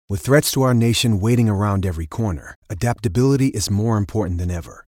With threats to our nation waiting around every corner, adaptability is more important than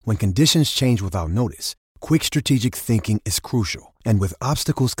ever. When conditions change without notice, quick strategic thinking is crucial. And with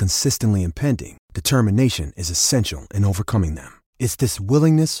obstacles consistently impending, determination is essential in overcoming them. It's this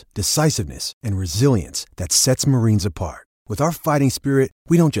willingness, decisiveness, and resilience that sets Marines apart. With our fighting spirit,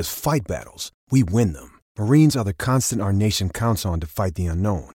 we don't just fight battles, we win them. Marines are the constant our nation counts on to fight the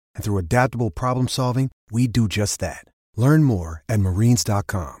unknown. And through adaptable problem solving, we do just that. Learn more at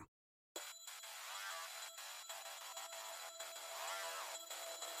marines.com.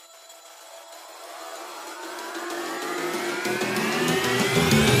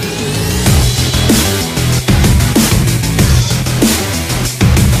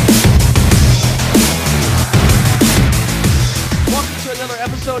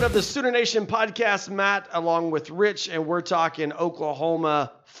 Of the Sooner Nation podcast, Matt, along with Rich, and we're talking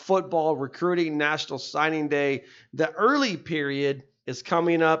Oklahoma football recruiting National Signing Day. The early period is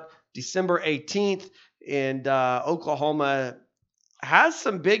coming up December 18th, and Oklahoma has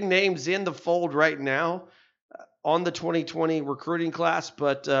some big names in the fold right now on the 2020 recruiting class,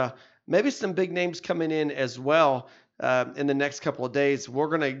 but maybe some big names coming in as well in the next couple of days.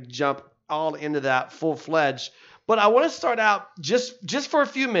 We're going to jump all into that full-fledged. But I want to start out just for a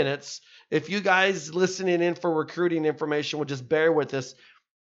few minutes. If you guys listening in for recruiting information will just bear with us.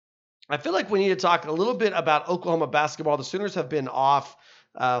 I feel like we need to talk a little bit about Oklahoma basketball. The Sooners have been off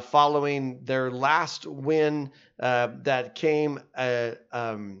following their last win that came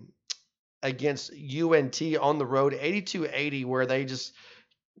against UNT on the road, 82-80, where they just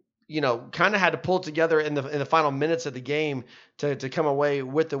kind of had to pull together in the final minutes of the game to come away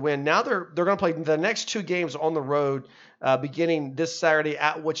with the win. Now they're going to play the next two games on the road, beginning this Saturday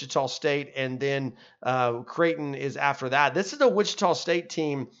at Wichita State, and then Creighton is after that. This is a Wichita State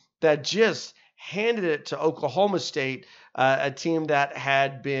team that just handed it to Oklahoma State, a team that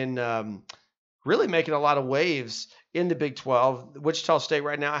had been really making a lot of waves in the Big 12. Wichita State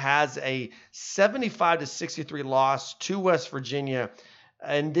right now has a 75-63 loss to West Virginia.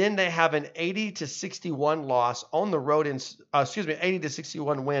 And then they have an 80-61 loss on the road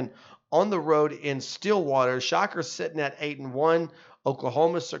 80-61 win on the road in Stillwater. Shocker sitting at 8-1.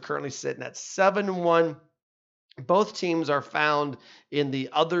 Oklahoma's are currently sitting at 7-1. Both teams are found in the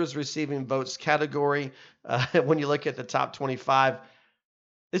others receiving votes category. When you look at the top 25,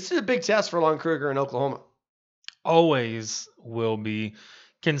 this is a big test for Lon Kruger in Oklahoma. Always will be,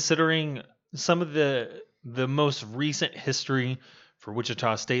 considering some of the most recent history for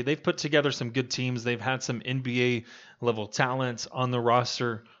Wichita State. They've put together some good teams. They've had some NBA level talent on the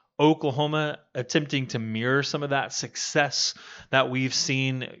roster. Oklahoma attempting to mirror some of that success that we've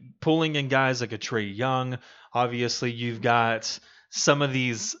seen, pulling in guys like a Trae Young. Obviously, you've got some of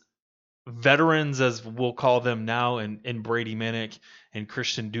these veterans, as we'll call them now, in Brady Minnick and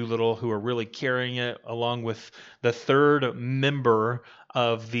Christian Doolittle, who are really carrying it, along with the third member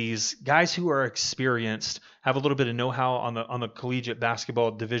of these guys who are experienced, have a little bit of know-how on the collegiate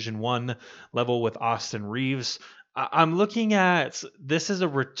basketball Division I level with Austin Reeves. I'm looking at, this is a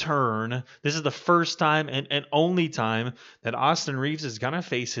return. This is the first time and only time that Austin Reeves is going to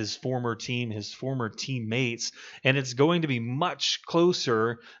face his former team, his former teammates, and it's going to be much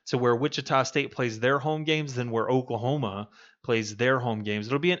closer to where Wichita State plays their home games than where Oklahoma plays their home games.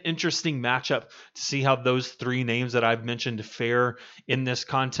 It'll be an interesting matchup to see how those three names that I've mentioned fare in this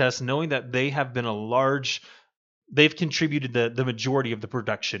contest, knowing that they have been they've contributed the majority of the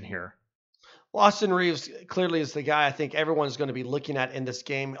production here. Well, Austin Reeves clearly is the guy I think everyone's going to be looking at in this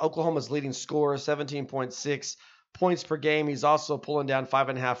game. Oklahoma's leading scorer, 17.6 points per game. He's also pulling down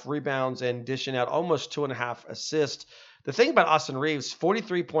 5.5 rebounds and dishing out almost 2.5 assists. The thing about Austin Reeves,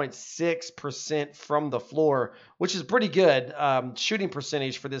 43.6% from the floor, which is pretty good shooting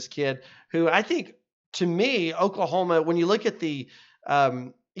percentage for this kid, who I think, to me, Oklahoma, when you look at the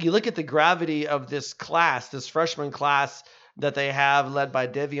gravity of this class, this freshman class that they have led by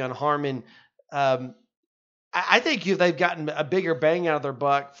Devion Harmon, I think they've gotten a bigger bang out of their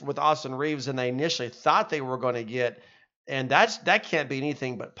buck with Austin Reeves than they initially thought they were going to get. And that can't be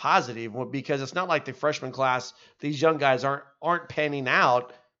anything but positive, because it's not like the freshman class, these young guys aren't panning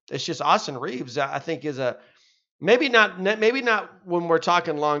out. It's just Austin Reeves, I think, is maybe not when we're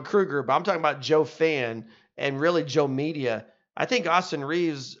talking Lon Kruger, but I'm talking about Joe Fan and really Joe Media. I think Austin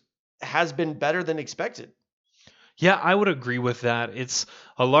Reeves has been better than expected. Yeah, I would agree with that. It's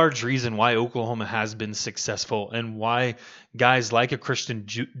a large reason why Oklahoma has been successful and why guys like a Christian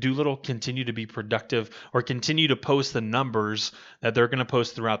Doolittle continue to be productive or continue to post the numbers that they're going to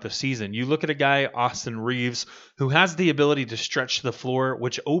post throughout the season. You look at a guy, Austin Reeves, who has the ability to stretch the floor,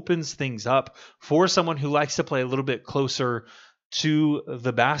 which opens things up for someone who likes to play a little bit closer to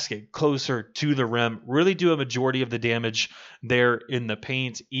the basket, closer to the rim, really do a majority of the damage there in the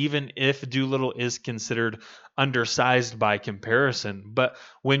paint, even if Doolittle is considered undersized by comparison. But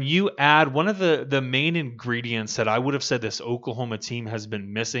when you add one of the main ingredients that I would have said this Oklahoma team has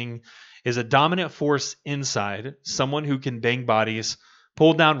been missing is a dominant force inside, someone who can bang bodies,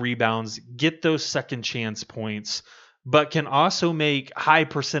 pull down rebounds, get those second chance points, but can also make high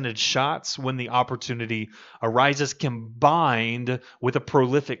percentage shots when the opportunity arises, combined with a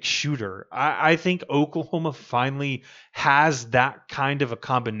prolific shooter. I think Oklahoma finally has that kind of a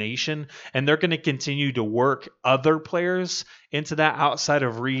combination, and they're going to continue to work other players into that outside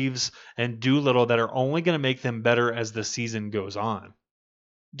of Reeves and Doolittle that are only going to make them better as the season goes on.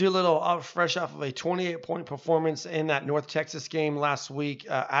 Doolittle, fresh off of a 28-point performance in that North Texas game last week,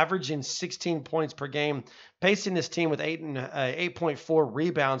 averaging 16 points per game, pacing this team with 8.4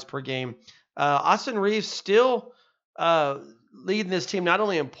 rebounds per game. Austin Reeves still leading this team not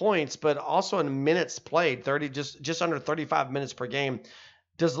only in points but also in minutes played, just under 35 minutes per game.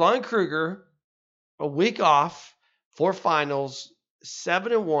 Does Lon Kruger, a week off for finals,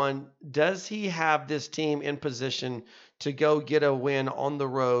 7-1, does he have this team in position to go get a win on the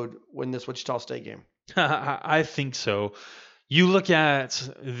road in this Wichita State game? I think so. You look at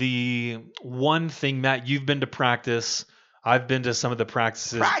the one thing, Matt, you've been to practice. I've been to some of the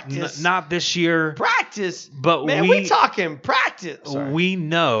practices. Practice? Not this year. Practice? But man, we talking practice. Sorry. We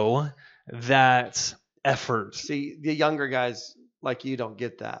know that effort. See, the younger guys like you don't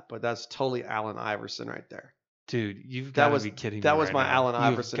get that, but that's totally Allen Iverson right there. Dude, you've got to be kidding me. That was right my now. Allen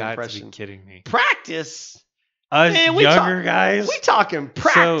Iverson You've got impression. To be kidding me. Practice? Us man, younger guys? We talking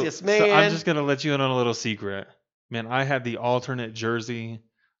practice, man. So I'm just going to let you in on a little secret. Man, I had the alternate jersey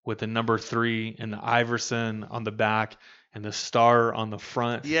with the number 3 and the Iverson on the back and the star on the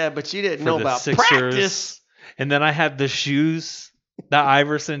front. Yeah, but you didn't know about Sixers. Practice. And then I had the shoes, the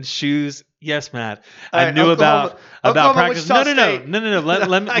Iverson shoes. Yes, Matt. I knew about practice. No.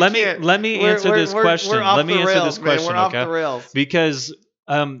 Let me answer this question. Let me answer this question, okay? Because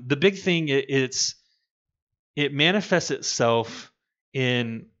the big thing it manifests itself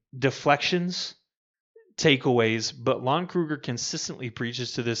in deflections, takeaways, but Lon Kruger consistently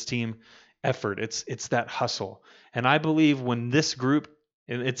preaches to this team effort. It's that hustle. And I believe when this group,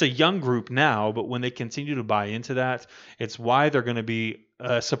 and it's a young group now, but when they continue to buy into that, it's why they're going to be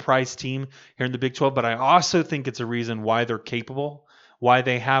a surprise team here in the Big 12. But I also think it's a reason why they're capable, why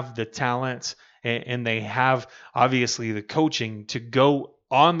they have the talent, and they have obviously the coaching to go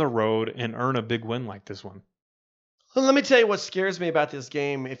on the road and earn a big win like this one. Well, let me tell you what scares me about this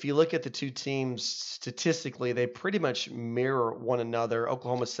game. If you look at the two teams statistically, they pretty much mirror one another.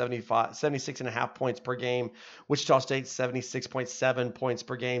 Oklahoma 76.5 points per game. Wichita State 76.7 points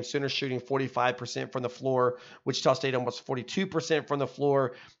per game. Sooners shooting 45% from the floor. Wichita State almost 42% from the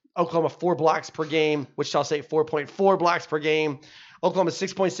floor. Oklahoma 4 blocks per game. Wichita State 4.4 blocks per game. Oklahoma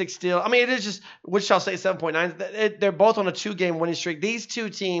 6.6 steal. I mean, it is just Wichita State 7.9. They're both on a 2-game winning streak. These two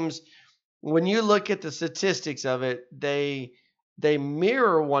teams, when you look at the statistics of it, they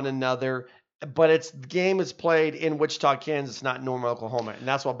mirror one another, but the game is played in Wichita, Kansas, not Norman, Oklahoma, and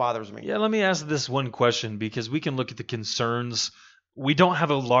that's what bothers me. Yeah, let me ask this one question because we can look at the concerns. We don't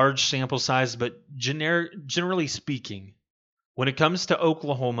have a large sample size, but generally speaking, when it comes to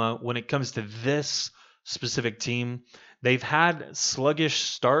Oklahoma, when it comes to this specific team, they've had sluggish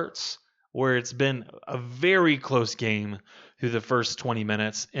starts where it's been a very close game through the first 20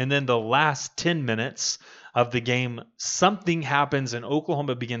 minutes. And then the last 10 minutes of the game, something happens and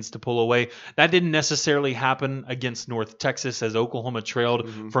Oklahoma begins to pull away. That didn't necessarily happen against North Texas as Oklahoma trailed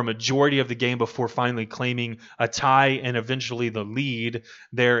for a majority of the game before finally claiming a tie and eventually the lead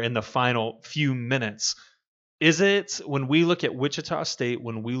there in the final few minutes. Is it, when we look at Wichita State,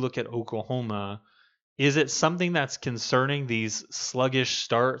 when we look at Oklahoma, is it something that's concerning, these sluggish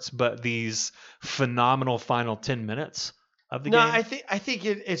starts, but these phenomenal final 10 minutes of the game? No, I think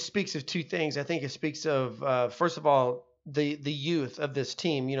it speaks of two things. I think it speaks of, first of all, the youth of this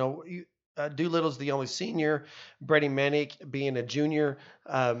team. You know, Doolittle's the only senior, Brady Manick being a junior.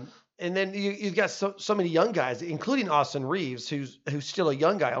 And then you've got so many young guys, including Austin Reeves, who's still a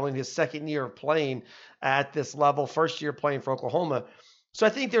young guy, only in his second year of playing at this level, first year playing for Oklahoma. So I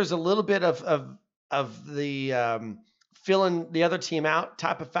think there's a little bit of the filling the other team out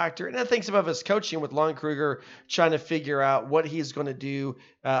type of factor. And I think some of his coaching with Lon Kruger trying to figure out what he's going to do,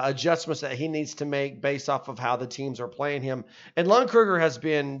 adjustments that he needs to make based off of how the teams are playing him. And Lon Kruger has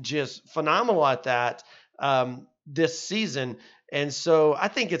been just phenomenal at that this season. And so I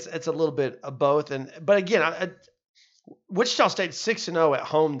think it's a little bit of both. But again, Wichita State 6-0 at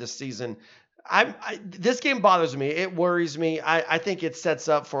home this season. This game bothers me. It worries me. I think it sets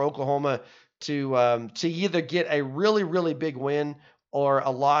up for Oklahoma to either get a really, really big win or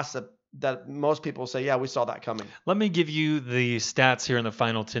a loss that most people say, yeah, we saw that coming. Let me give you the stats here in the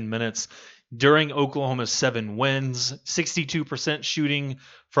final 10 minutes. During Oklahoma's 7 wins, 62% shooting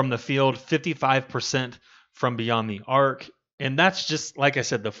from the field, 55% from beyond the arc. And that's just, like I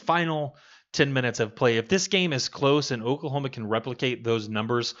said, the final 10 minutes of play. If this game is close and Oklahoma can replicate those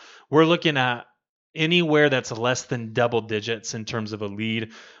numbers, we're looking at anywhere that's less than double digits in terms of a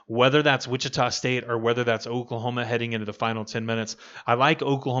lead, whether that's Wichita State or whether that's Oklahoma heading into the final 10 minutes. I like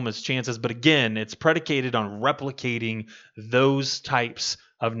Oklahoma's chances, but again, it's predicated on replicating those types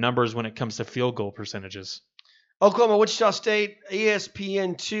of numbers when it comes to field goal percentages. Oklahoma, Wichita State,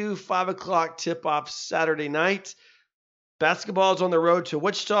 ESPN 2, 5 o'clock tip-off Saturday night. Basketball is on the road to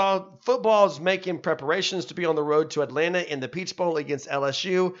Wichita. Football is making preparations to be on the road to Atlanta in the Peach Bowl against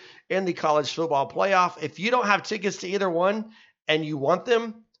LSU in the college football playoff. If you don't have tickets to either one and you want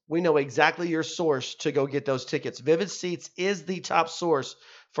them, we know exactly your source to go get those tickets. Vivid Seats is the top source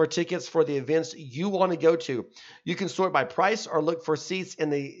for tickets for the events you want to go to. You can sort by price or look for seats in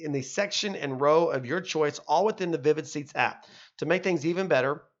the section and row of your choice, all within the Vivid Seats app. To make things even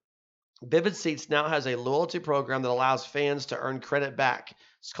better, Vivid Seats now has a loyalty program that allows fans to earn credit back.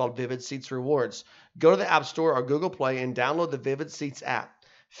 It's called Vivid Seats Rewards. Go to the App Store or Google Play and download the Vivid Seats app.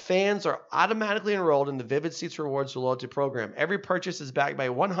 Fans are automatically enrolled in the Vivid Seats Rewards loyalty program. Every purchase is backed by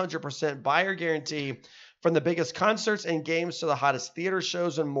a 100% buyer guarantee. From the biggest concerts and games to the hottest theater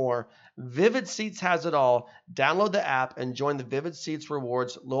shows and more, Vivid Seats has it all. Download the app and join the Vivid Seats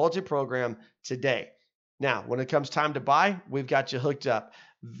Rewards loyalty program today. Now, when it comes time to buy, we've got you hooked up.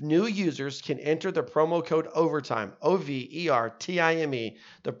 New users can enter the promo code OVERTIME, OVERTIME,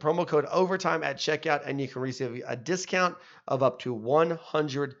 the promo code OVERTIME at checkout, and you can receive a discount of up to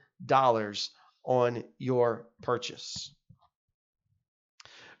 $100 on your purchase.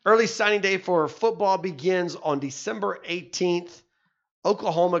 Early signing day for football begins on December 18th.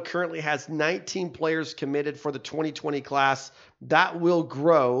 Oklahoma currently has 19 players committed for the 2020 class. That will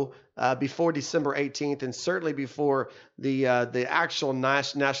grow before December 18th and certainly before the actual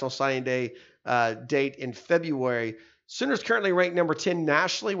National Signing Day date in February. Sooners currently ranked number 10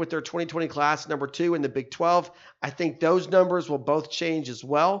 nationally with their 2020 class, number 2 in the Big 12. I think those numbers will both change as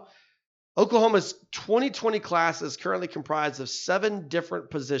well. Oklahoma's 2020 class is currently comprised of 7 different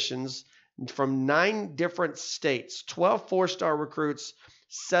positions from 9 different states, 12 4-star recruits,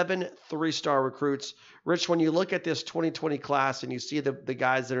 7 3-star recruits. Rich, when you look at this 2020 class and you see the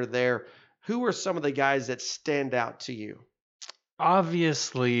guys that are there, who are some of the guys that stand out to you?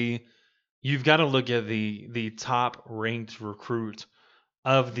 Obviously, you've got to look at the top ranked recruit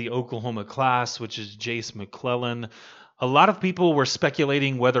of the Oklahoma class, which is Jase McClellan. A lot of people were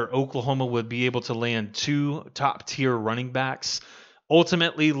speculating whether Oklahoma would be able to land 2 top-tier running backs.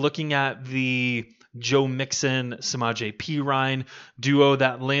 Ultimately, looking at the Joe Mixon, Samaje Perine duo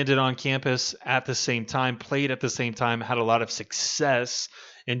that landed on campus at the same time, played at the same time, had a lot of success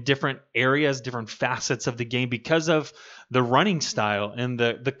in different areas, different facets of the game because of the running style and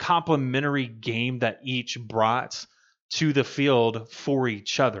the complementary game that each brought to the field for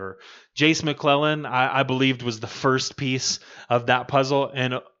each other. Jase McClellan, I believed, was the first piece of that puzzle,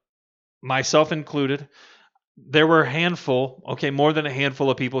 and myself included. There were more than a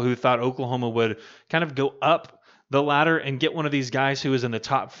handful of people who thought Oklahoma would kind of go up the ladder and get one of these guys who is in the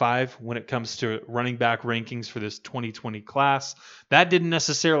top 5 when it comes to running back rankings for this 2020 class. That didn't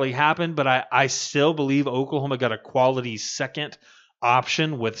necessarily happen, but I still believe Oklahoma got a quality second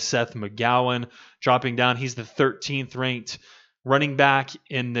option with Seth McGowan dropping down. He's the 13th ranked running back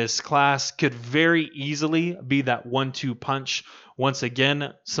in this class, could very easily be that 1-2 punch. Once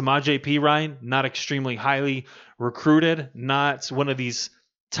again, Samaje Perine, not extremely highly recruited, not one of these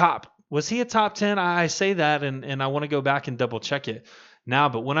top. Was he a top 10? I say that, and I want to go back and double check it now.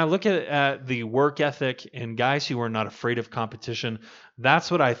 But when I look at the work ethic and guys who are not afraid of competition, that's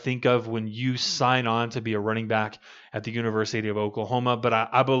what I think of when you sign on to be a running back at the University of Oklahoma. But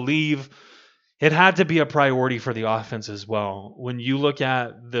I believe it had to be a priority for the offense as well. When you look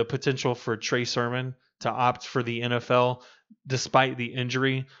at the potential for Trey Sermon to opt for the NFL despite the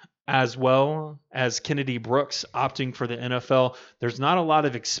injury, as well as Kennedy Brooks opting for the NFL, there's not a lot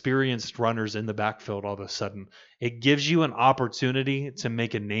of experienced runners in the backfield all of a sudden. It gives you an opportunity to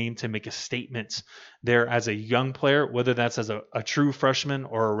make a name, to make a statement there as a young player, whether that's as a true freshman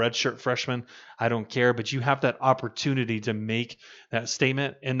or a redshirt freshman, I don't care, but you have that opportunity to make that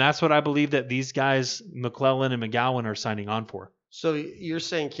statement. And that's what I believe that these guys, McClellan and McGowan, are signing on for. So you're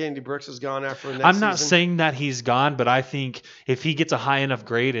saying Kennedy Brooks is gone after next I'm not season? saying that he's gone, but I think if he gets a high enough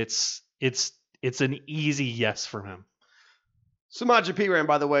grade, it's it's an easy yes from him. Samaje Perine,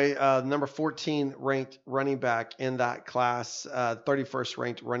 by the way, number 14 ranked running back in that class, 31st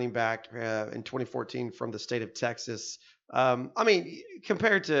ranked running back in 2014 from the state of Texas. I mean,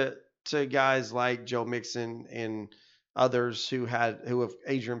 compared to guys like Joe Mixon and others who have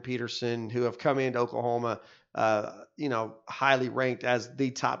Adrian Peterson, who have come into Oklahoma, highly ranked as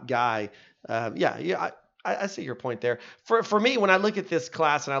the top guy. I see your point there. For me, when I look at this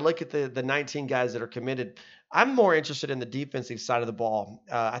class and I look at the 19 guys that are committed, I'm more interested in the defensive side of the ball.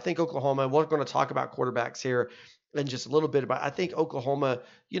 I think Oklahoma, we're going to talk about quarterbacks here in just a little bit, but I think Oklahoma,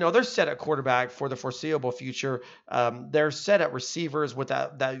 they're set at quarterback for the foreseeable future. They're set at receivers with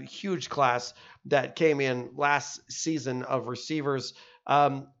that huge class that came in last season of receivers.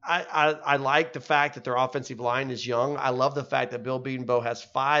 I like the fact that their offensive line is young. I love the fact that Bill Bedenbaugh has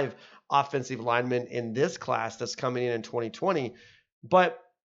 5 offensive linemen in this class that's coming in 2020. But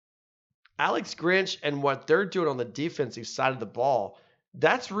Alex Grinch and what they're doing on the defensive side of the ball,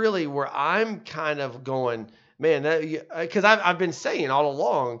 that's really where I'm kind of going, man, because I've been saying all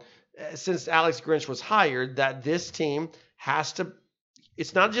along since Alex Grinch was hired that this team has to,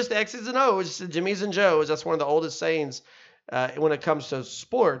 it's not just X's and O's, it's the Jimmys and Joes. That's one of the oldest sayings when it comes to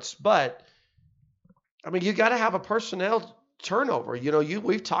sports. But, I mean, you got to have a personnel turnover.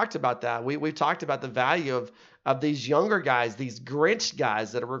 We've talked about that. We've talked about the value of these younger guys, these Grinch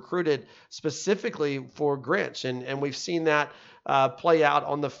guys that are recruited specifically for Grinch. And we've seen that play out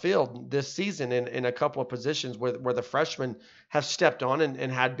on the field this season in a couple of positions where the freshmen have stepped on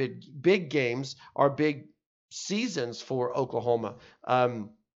and had big games or big seasons for Oklahoma.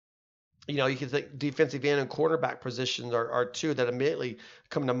 You can think defensive end and quarterback positions are two that immediately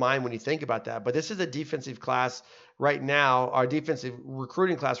come to mind when you think about that. But this is a defensive class right now, our defensive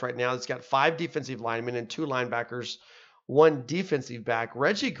recruiting class right now. It's got 5 defensive linemen and 2 linebackers, 1 defensive back.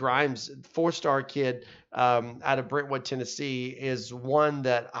 Reggie Grimes, 4-star kid out of Brentwood, Tennessee, is one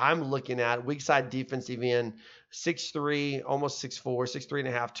that I'm looking at. Weak side defensive end, 6'3", almost 6'4",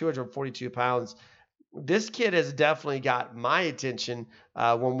 6'3.5", 242 pounds. This kid has definitely got my attention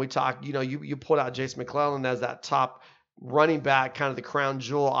when we talk. You pulled out Jace McClellan as that top running back, kind of the crown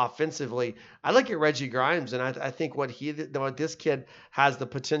jewel offensively. I look at Reggie Grimes, and I think what this kid has the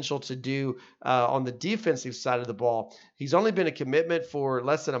potential to do on the defensive side of the ball. He's only been a commitment for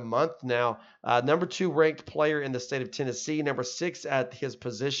less than a month now. Number 2 ranked player in the state of Tennessee, number 6 at his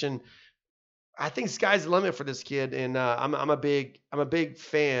position. I think sky's the limit for this kid, and I'm a big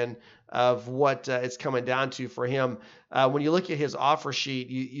fan of what it's coming down to for him. When you look at his offer sheet,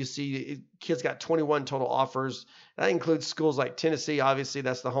 you see kid's got 21 total offers. That includes schools like Tennessee. Obviously,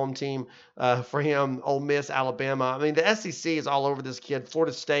 that's the home team for him. Ole Miss, Alabama. I mean, the SEC is all over this kid.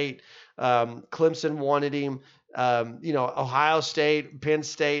 Florida State, Clemson wanted him. Ohio State, Penn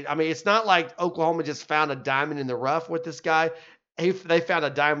State. I mean, it's not like Oklahoma just found a diamond in the rough with this guy. They found a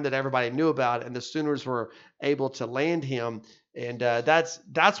diamond that everybody knew about, and the Sooners were able to land him. And that's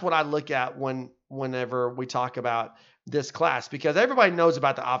what I look at whenever we talk about this class, because everybody knows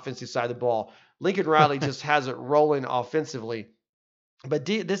about the offensive side of the ball. Lincoln Riley just has it rolling offensively. But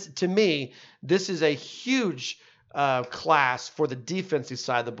to me, this is a huge class for the defensive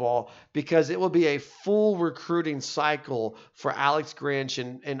side of the ball, because it will be a full recruiting cycle for Alex Grinch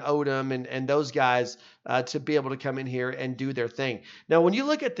and Odom and those guys to be able to come in here and do their thing. Now, when you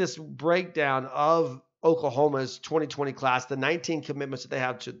look at this breakdown of Oklahoma's 2020 class, the 19 commitments that they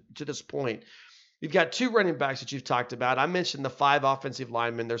have to this point, you've got 2 running backs that you've talked about. I mentioned the 5 offensive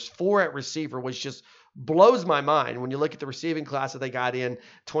linemen. There's 4 at receiver, which just blows my mind when you look at the receiving class that they got in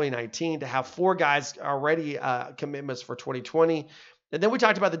 2019 to have 4 guys already commitments for 2020. And then we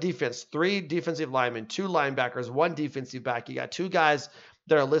talked about the defense, 3 defensive linemen, 2 linebackers, 1 defensive back. You got 2 guys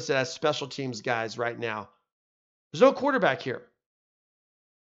that are listed as special teams guys right now. There's no quarterback here.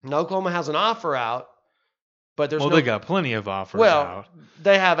 Now, Oklahoma has an offer out, but there's they got plenty of offers out.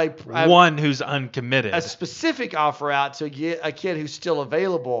 They have one who's uncommitted, a specific offer out to get a kid who's still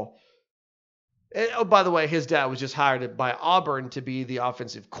available. And, oh, by the way, his dad was just hired by Auburn to be the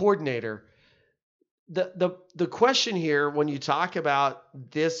offensive coordinator. The question here, when you talk about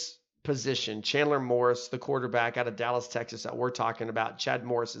this position, Chandler Morris, the quarterback out of Dallas, Texas, that we're talking about, Chad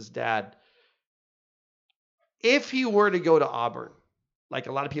Morris's dad, if he were to go to Auburn, like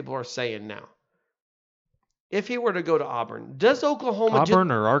a lot of people are saying now, if he were to go to Auburn, does Oklahoma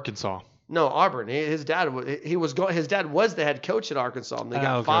or Arkansas? No, Auburn. His dad was the head coach at Arkansas, and they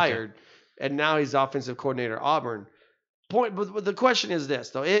got fired, and now he's offensive coordinator at Auburn. But the question is this,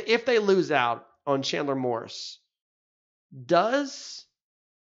 though: if they lose out on Chandler Morris, does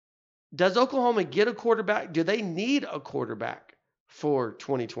Oklahoma get a quarterback? Do they need a quarterback for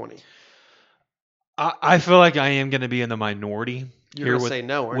 2020? I feel like I am going to be in the minority You're here going to say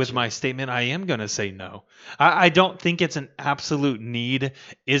no, aren't with you? my statement. I am going to say no. I don't think it's an absolute need.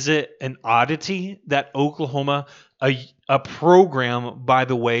 Is it an oddity that Oklahoma, a program, by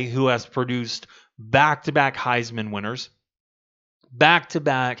the way, who has produced back-to-back Heisman winners,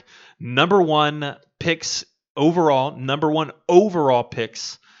 back-to-back number one overall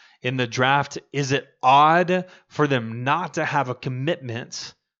picks in the draft, is it odd for them not to have a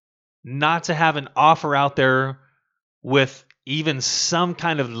commitment, not to have an offer out there with even some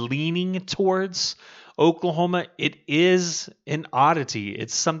kind of leaning towards Oklahoma? It is an oddity.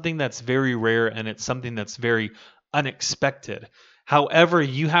 It's something that's very rare, and it's something that's very unexpected. However,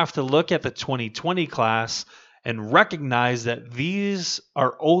 you have to look at the 2020 class and recognize that these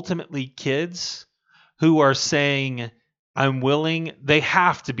are ultimately kids who are saying, I'm willing, they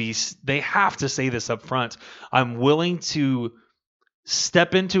have to say this up front. I'm willing to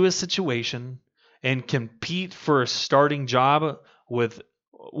step into a situation and compete for a starting job with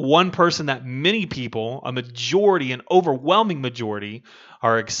one person that many people, a majority, an overwhelming majority,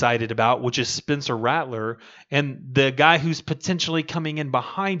 are excited about, which is Spencer Rattler, and the guy who's potentially coming in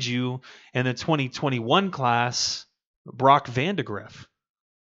behind you in the 2021 class, Brock Vandegrift.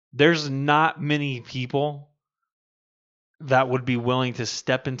 There's not many people that would be willing to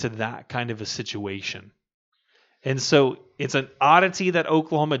step into that kind of a situation. And so it's an oddity that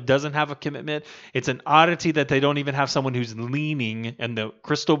Oklahoma doesn't have a commitment. It's an oddity that they don't even have someone who's leaning, and the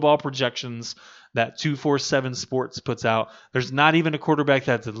crystal ball projections that 247 Sports puts out, there's not even a quarterback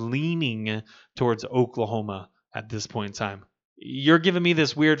that's leaning towards Oklahoma at this point in time. You're giving me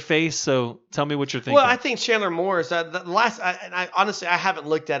this weird face, so tell me what you're thinking. Well, I think Chandler Morris. The last, and I honestly I haven't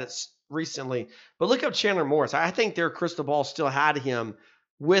looked at it recently, but look up Chandler Morris. I think their crystal ball still had him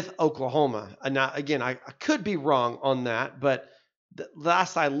with Oklahoma. And now, again, I could be wrong on that, but the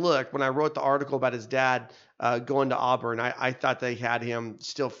last I looked, when I wrote the article about his dad going to Auburn, I thought they had him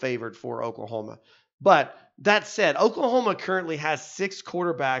still favored for Oklahoma. But that said, Oklahoma currently has 6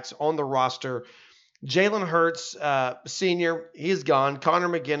 quarterbacks on the roster. Jalen Hurts, senior, he's gone. Connor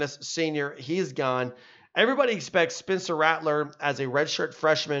McGinnis, senior, he's gone. Everybody expects Spencer Rattler as a redshirt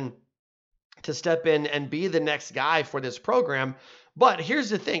freshman to step in and be the next guy for this program. But here's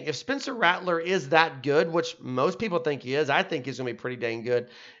the thing. If Spencer Rattler is that good, which most people think he is, I think he's going to be pretty dang good.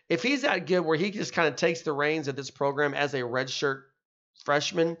 If he's that good where he just kind of takes the reins of this program as a redshirt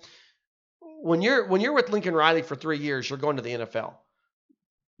freshman, when you're with Lincoln Riley for 3 years, you're going to the NFL.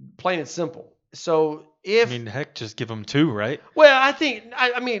 Plain and simple. So I mean, heck, just give them 2, right? Well, I think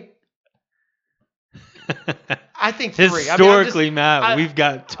 3. Historically, Matt, we've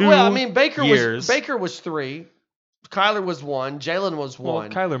got 2 Well, I mean, Baker years. was 3. Kyler was 1. Jalen was 1. Well,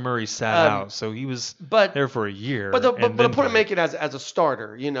 Kyler Murray sat out, so he was there for a year. But the point I'm making as a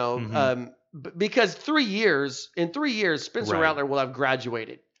starter, because 3 years, in 3 years, Spencer Rattler will have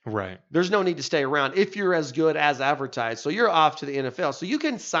graduated. Right. There's no need to stay around if you're as good as advertised. So you're off to the NFL. So you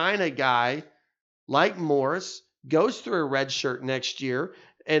can sign a guy like Morris, goes through a red shirt next year,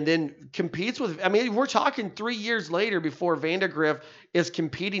 and then competes with, I mean, we're talking 3 years later before Vandegrift is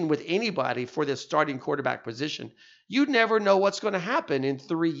competing with anybody for this starting quarterback position. You never know what's going to happen in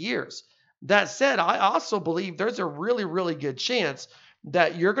 3 years. That said, I also believe there's a really, really good chance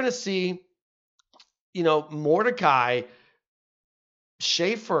that you're going to see, Mordecai,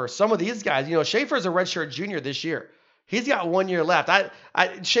 Schaefer, some of these guys. Schaefer's a redshirt junior this year. He's got 1 year left.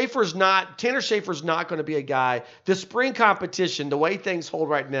 Tanner Schaefer's not going to be a guy. The spring competition, the way things hold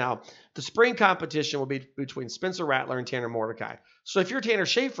right now, the spring competition will be between Spencer Rattler and Tanner Mordecai. So if you're Tanner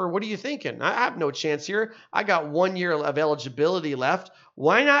Schaefer, what are you thinking? I have no chance here. I got 1 year of eligibility left.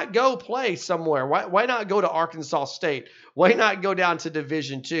 Why not go play somewhere? Why not go to Arkansas State? Why not go down to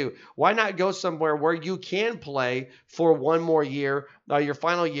Division II? Why not go somewhere where you can play for 1 more year, your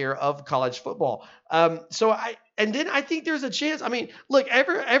final year of college football? And then I think there's a chance. I mean, look,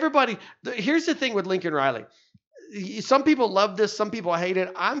 everybody. Here's the thing with Lincoln Riley. Some people love this. Some people hate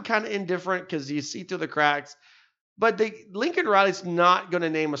it. I'm kind of indifferent because you see through the cracks. But Lincoln Riley's not going to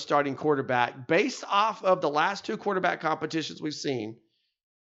name a starting quarterback based off of the last 2 quarterback competitions we've seen.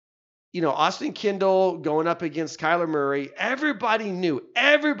 Austin Kendall going up against Kyler Murray. Everybody knew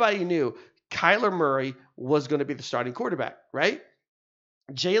Kyler Murray was going to be the starting quarterback, right?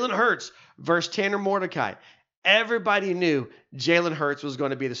 Jalen Hurts versus Tanner Mordecai. Everybody knew Jalen Hurts was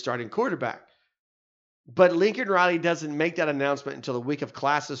going to be the starting quarterback. But Lincoln Riley doesn't make that announcement until the week of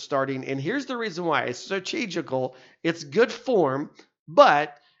classes starting. And here's the reason why. It's strategical. It's good form.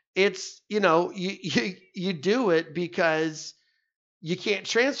 But it's, you do it because you can't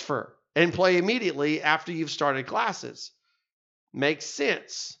transfer and play immediately after you've started classes. Makes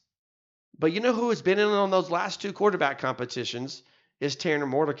sense. But you know who has been in on those last two quarterback competitions is Tanner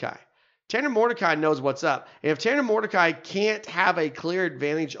Mordecai. Tanner Mordecai knows what's up. And if Tanner Mordecai can't have a clear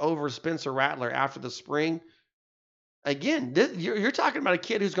advantage over Spencer Rattler after the spring, again, you're talking about a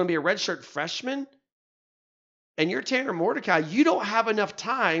kid who's going to be a redshirt freshman, and you're Tanner Mordecai. You don't have enough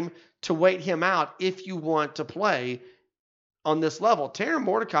time to wait him out if you want to play on this level. Tanner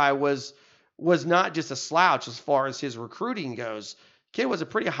Mordecai was not just a slouch as far as his recruiting goes. Kid was a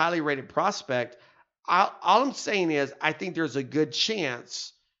pretty highly rated prospect. All I'm saying is I think there's a good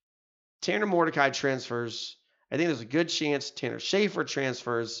chance Tanner Mordecai transfers. I think there's a good chance Tanner Schaefer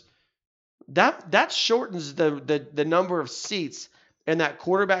transfers. That shortens the number of seats in that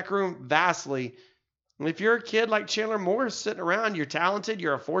quarterback room vastly. And if you're a kid like Chandler Morris sitting around, you're talented,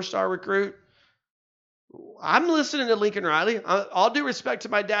 you're a 4-star recruit, I'm listening to Lincoln Riley. All due respect to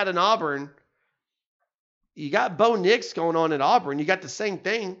my dad in Auburn, you got Bo Nix going on at Auburn. You got the same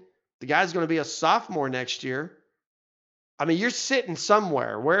thing. The guy's going to be a sophomore next year. I mean, you're sitting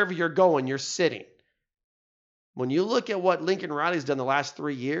somewhere. Wherever you're going, you're sitting. When you look at what Lincoln Riley's done the last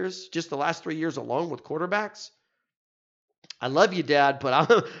 3 years, just the last 3 years alone with quarterbacks, I love you, Dad,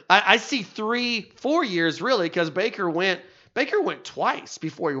 but I see 3-4 years really, because Baker went twice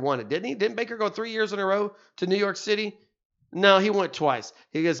before he won it, didn't he? Didn't Baker go 3 years in a row to New York City? No, he went twice.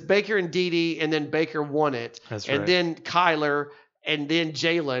 He goes Baker and Dede, and then Baker won it. That's and right. then Kyler, and then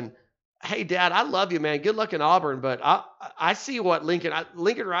Jalen. Hey, Dad, I love you, man. Good luck in Auburn, but I see what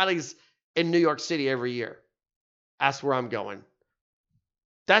Lincoln Riley's in New York City every year. That's where I'm going.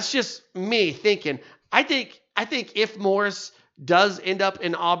 That's just me thinking. I think if Morris does end up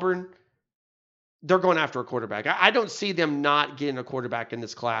in Auburn, they're going after a quarterback. I don't see them not getting a quarterback in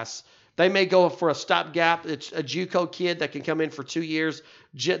this class. They may go for a stopgap. It's a JUCO kid that can come in for 2 years.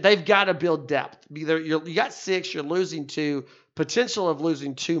 They've got to build depth. You got 6, you're losing 2, potential of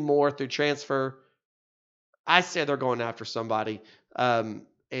losing 2 more through transfer. I say they're going after somebody, and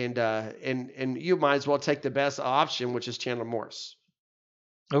you might as well take the best option, which is Chandler Morris.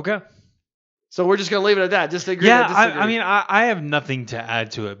 Okay. So we're just going to leave it at that. Disagree. Yeah, I mean, I have nothing to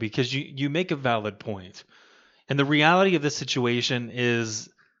add to it because you make a valid point. And the reality of the situation is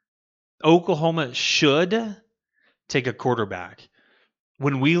Oklahoma should take a quarterback.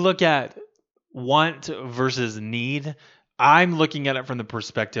 When we look at want versus need, I'm looking at it from the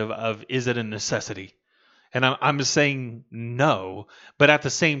perspective of, is it a necessity? And I'm saying no. But at the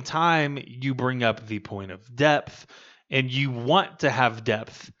same time, you bring up the point of depth, and you want to have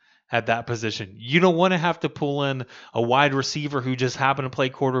depth at that position. You don't want to have to pull in a wide receiver who just happened to play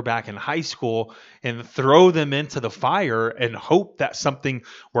quarterback in high school and throw them into the fire and hope that something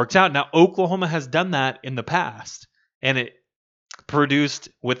works out. Now, Oklahoma has done that in the past, and it produced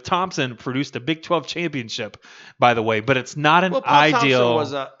a Big 12 championship, by the way, but it's not an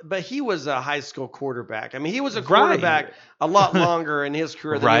ideal. But he was a high school quarterback. I mean, he was a quarterback a lot longer in his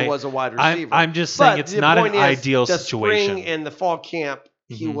career than he was a wide receiver. I'm just saying it's not an ideal situation. The spring and the fall camp,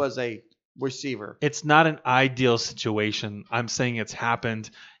 he was a receiver. It's not an ideal situation. I'm saying it's happened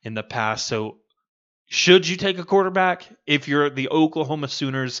in the past. So should you take a quarterback if you're the Oklahoma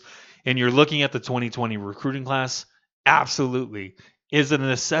Sooners and you're looking at the 2020 recruiting class? Absolutely. Is it a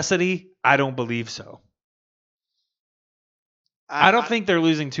necessity? I don't believe so. I don't think they're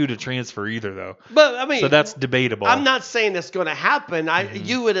losing 2 to transfer either, though. But I mean, so that's debatable. I'm not saying that's going to happen.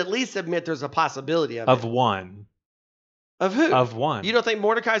 You would at least admit there's a possibility of one. Of who? Of one. You don't think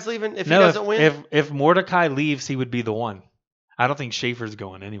Mordecai's leaving if he doesn't win? If Mordecai leaves, he would be the one. I don't think Schaefer's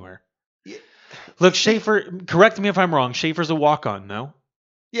going anywhere. Yeah. Look, Schaefer, correct me if I'm wrong. Schaefer's a walk-on, no?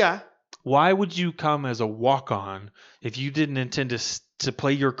 Yeah. Why would you come as a walk-on if you didn't intend to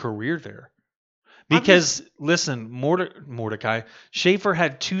play your career there? Because, listen, Mordecai, Schaefer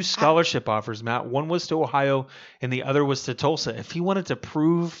had 2 scholarship offers, Matt. One was to Ohio and the other was to Tulsa. If he wanted to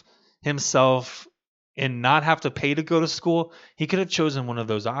prove himself and not have to pay to go to school, he could have chosen one of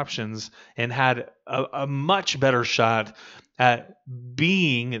those options and had a much better shot at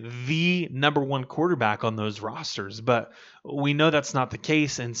being the number 1 quarterback on those rosters. But we know that's not the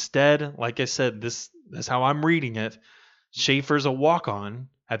case. Instead, like I said, this is how I'm reading it. Schaefer's a walk-on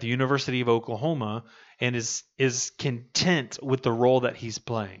at the University of Oklahoma and is content with the role that he's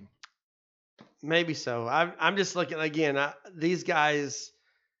playing. Maybe so. I'm just looking again. These guys,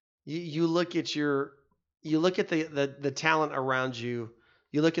 you look at the talent around you.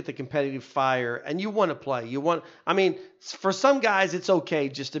 You look at the competitive fire, and you want to play. I mean, for some guys, it's okay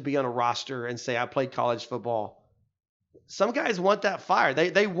just to be on a roster and say, I played college football. Some guys want that fire.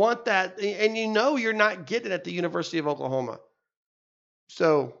 They want that, and you're not getting it at the University of Oklahoma.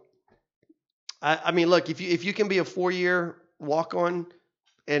 So, I mean, look, if you can be a 4-year walk-on,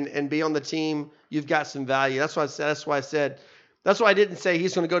 and be on the team, you've got some value. That's why I said. That's why I didn't say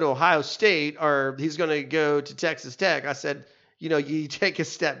he's going to go to Ohio State or he's going to go to Texas Tech. I said, you take a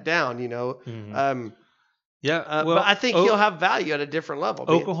step down. Mm-hmm. But I think he'll have value at a different level.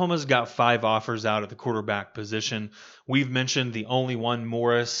 Oklahoma's got 5 offers out at the quarterback position. We've mentioned the only one,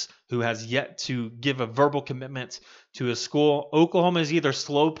 Morris, who has yet to give a verbal commitment to a school. Oklahoma is either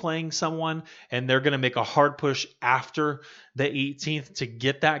slow playing someone and they're going to make a hard push after the 18th to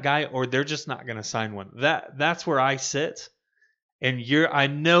get that guy, or they're just not going to sign one. That's where I sit. And I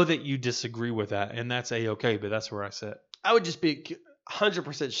know that you disagree with that, and that's A-okay, but that's where I sit. I would just be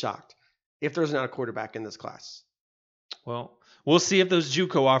 100% shocked if there's not a quarterback in this class. Well, we'll see if those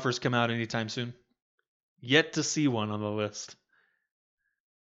JUCO offers come out anytime soon. Yet to see one on the list.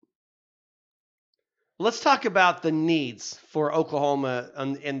 Let's talk about the needs for Oklahoma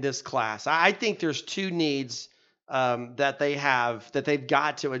in this class. I think there's 2 needs that they've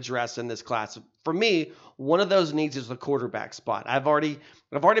got to address in this class. For me, one of those needs is the quarterback spot. I've already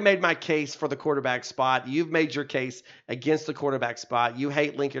made my case for the quarterback spot. You've made your case against the quarterback spot. You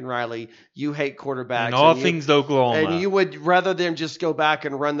hate Lincoln Riley. You hate quarterbacks. And all things Oklahoma. And you would rather them just go back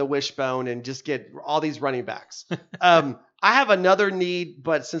and run the wishbone and just get all these running backs. I have another need,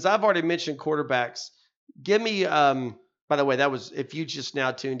 but since I've already mentioned quarterbacks, give me, by the way, that was, if you just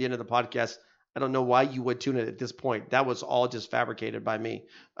now tuned into the podcast, I don't know why you would tune in at this point. That was all just fabricated by me.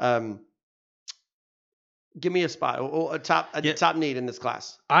 Give me a spot, a top need in this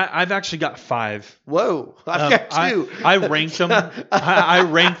class. I've actually got 5. Whoa, I've got 2. I ranked them. I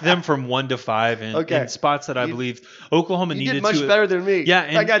ranked them from 1 to 5 in spots that I believe Oklahoma needed to. You did much better than me.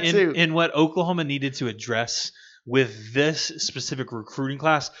 Yeah, I got 2. And what Oklahoma needed to address with this specific recruiting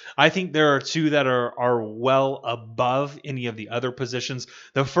class, I think there are 2 that are well above any of the other positions.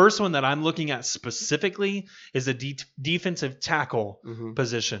 The first one that I'm looking at specifically is a defensive tackle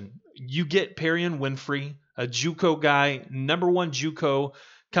position. You get Perion Winfrey, a JUCO guy, number 1 JUCO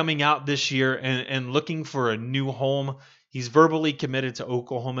coming out this year and looking for a new home. He's verbally committed to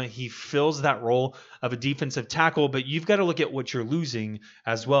Oklahoma. He fills that role of a defensive tackle, but you've got to look at what you're losing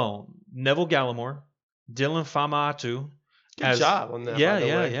as well. Neville Gallimore, Dylan Famaatu. Good job on that.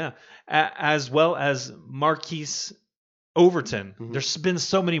 Yeah. As well as Marquise Overton. There's been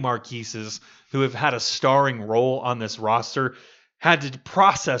so many Marquises who have had a starring role on this roster. Had to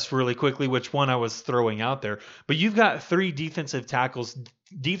process really quickly which one I was throwing out there. But you've got 3 defensive tackles,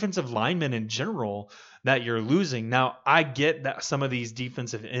 defensive linemen in general that you're losing. Now, I get that some of these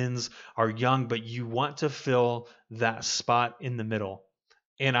defensive ends are young, but you want to fill that spot in the middle.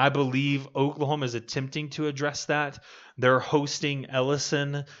 And I believe Oklahoma is attempting to address that. They're hosting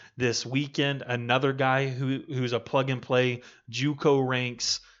Ellison this weekend, another guy who's a plug-and-play JUCO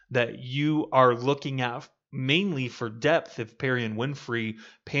ranks that you are looking at mainly for depth if Perion Winfrey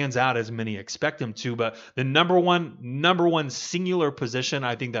pans out as many expect him to. But the number one singular position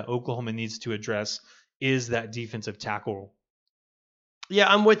I think that Oklahoma needs to address is that defensive tackle. Yeah,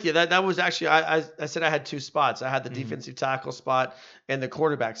 I'm with you. That was actually, I said I had 2 spots. I had the defensive tackle spot and the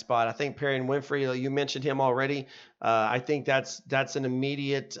quarterback spot. I think Perion Winfrey, you mentioned him already. I think that's an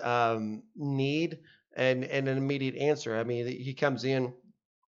immediate need and an immediate answer. I mean, he comes in.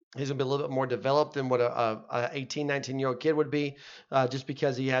 He's going to be a little bit more developed than what a 18, 19-year-old kid would be, just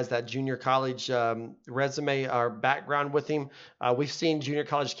because he has that junior college resume or background with him. We've seen junior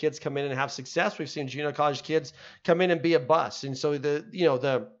college kids come in and have success. We've seen junior college kids come in and be a bust. And so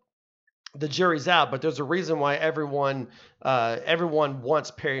the jury's out, but there's a reason why everyone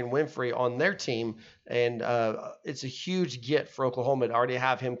wants Perion Winfrey on their team, and it's a huge get for Oklahoma to already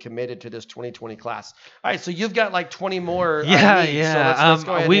have him committed to this 2020 class. All right, so you've got like 20 more. needs, So let's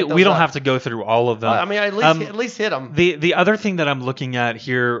go ahead we don't have to go through all of them. I mean, at least hit them. The other thing that I'm looking at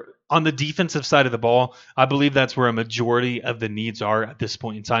here on the defensive side of the ball, I believe that's where a majority of the needs are at this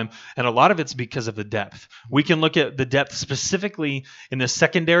point in time. And a lot of it's because of the depth. We can look at the depth specifically in the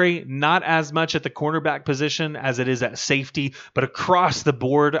secondary, not as much at the cornerback position as it is at safety, but across the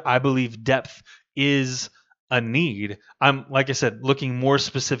board, I believe depth is a need. I'm, like I said, looking more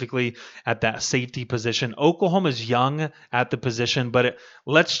specifically at that safety position. Oklahoma's young at the position, but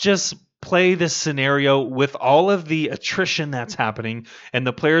let's just play this scenario with all of the attrition that's happening and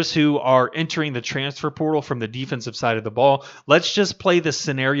the players who are entering the transfer portal from the defensive side of the ball. Let's just play this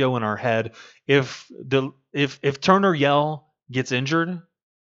scenario in our head. If Turner Yell gets injured,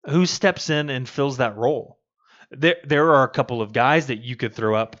 who steps in and fills that role? There are a couple of guys that you could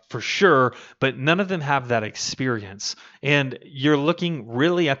throw up for sure, but none of them have that experience. And you're looking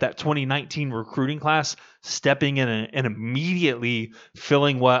really at that 2019 recruiting class stepping in and immediately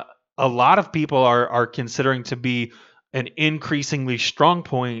filling what a lot of people are considering to be an increasingly strong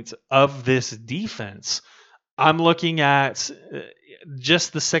point of this defense. I'm looking at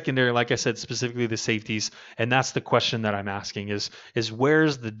just the secondary, like I said, specifically the safeties, and that's the question that I'm asking is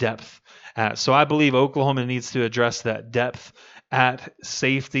where's the depth at? So I believe Oklahoma needs to address that depth at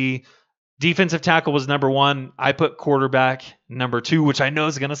safety. Defensive tackle was number 1. I put quarterback number 2, which I know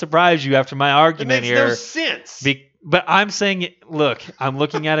is going to surprise you after my argument here. It makes no sense. But I'm saying, look, I'm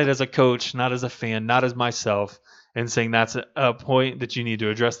looking at it as a coach, not as a fan, not as myself, and saying that's a point that you need to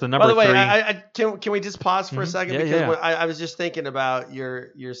address. The number 3. By the way, can we just pause for a second? Yeah, because I was just thinking about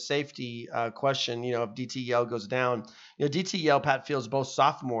your safety question. If DTL goes down, DTL, Pat Fields, both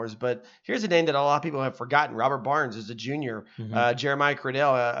sophomores. But here's a name that a lot of people have forgotten. Robert Barnes is a junior. Jeremiah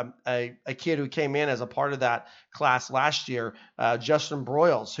Cradell, a kid who came in as a part of that class last year. Justin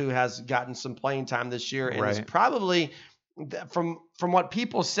Broyles, who has gotten some playing time this year and is probably, from what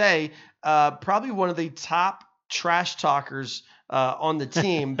people say, probably one of the top trash talkers on the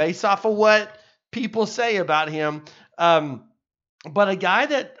team based off of what people say about him. But a guy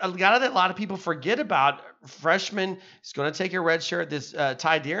that a lot of people forget about, freshman, is going to take a red shirt, this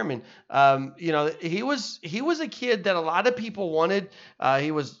Ty Dearman. He was a kid that a lot of people wanted.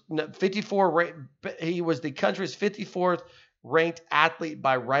 He was 54. He was the country's 54th ranked athlete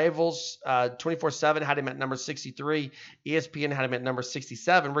by Rivals. 24/7 had him at number 63. ESPN had him at number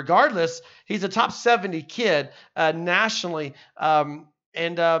 67. Regardless, he's a top 70 kid nationally.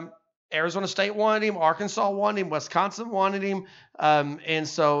 Arizona State wanted him. Arkansas wanted him. Wisconsin wanted him. And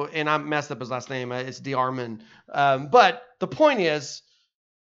I messed up his last name. It's DeArmond. But the point is,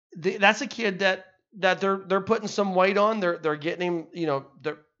 that's a kid that they're putting some weight on. They're getting him.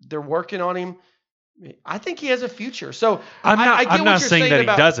 They're working on him. I think he has a future. So I'm not saying that he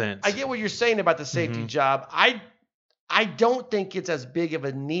doesn't. I get what you're saying about the safety job. I don't think it's as big of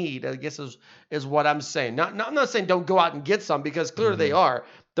a need, I guess, is what I'm saying. I'm not saying don't go out and get some, because clearly they are.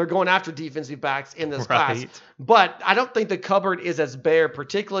 They're going after defensive backs in this class. But I don't think the cupboard is as bare,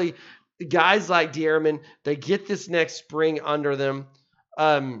 particularly guys like Dearman. They get this next spring under them.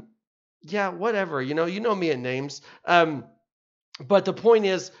 Whatever. You know me and names. But the point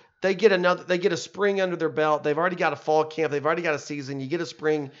is, they get a spring under their belt. They've already got a fall camp. They've already got a season. You get a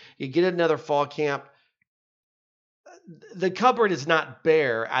spring, you get another fall camp. The cupboard is not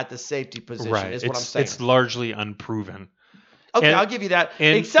bare at the safety position, is what I'm saying. It's largely unproven. Okay, I'll give you that.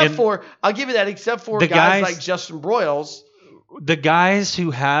 Except for guys like Justin Broyles. The guys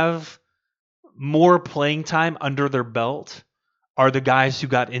who have more playing time under their belt are the guys who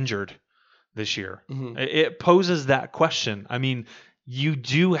got injured this year. It poses that question. I mean, you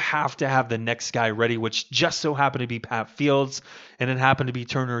do have to have the next guy ready, which just so happened to be Pat Fields, and it happened to be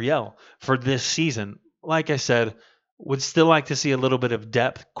Turner Yell for this season. Like I said, would still like to see a little bit of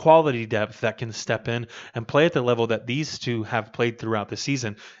depth, quality depth that can step in and play at the level that these two have played throughout the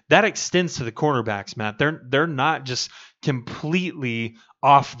season. That extends to the cornerbacks, Matt. They're not just completely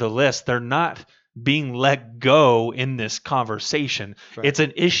off the list. They're not being let go in this conversation. Right. It's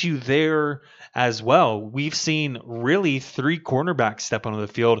an issue there as well. We've seen really 3 cornerbacks step onto the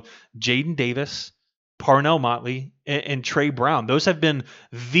field: Jaden Davis, Parnell Motley, and Trey Brown. Those have been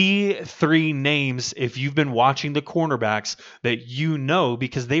the 3 names, if you've been watching the cornerbacks, that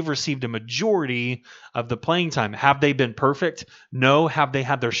because they've received a majority of the playing time. Have they been perfect? No. Have they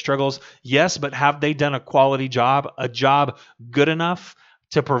had their struggles? Yes, but have they done a quality job, a job good enough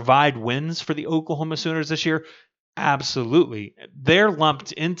to provide wins for the Oklahoma Sooners this year? Absolutely. They're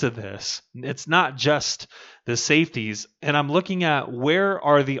lumped into this. It's not just the safeties. And I'm looking at, where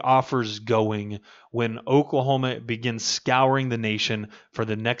are the offers going when Oklahoma begins scouring the nation for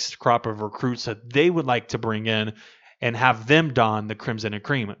the next crop of recruits that they would like to bring in and have them don the crimson and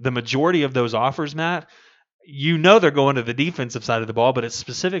cream. The majority of those offers, Matt, they're going to the defensive side of the ball, but it's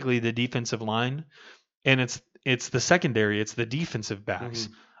specifically the defensive line, and it's the secondary, it's the defensive backs.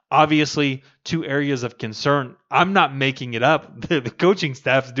 Obviously, 2 areas of concern. I'm not making it up. The coaching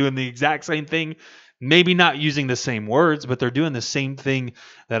staff's doing the exact same thing. Maybe not using the same words, but they're doing the same thing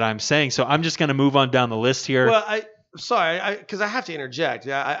that I'm saying. So I'm just going to move on down the list here. Well, because I have to interject.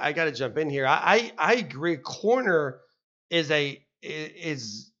 I got to jump in here. I agree. Corner is a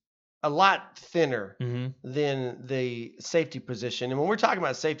lot thinner than the safety position. And when we're talking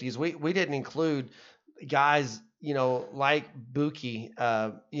about safeties, we didn't include guys, like Buki,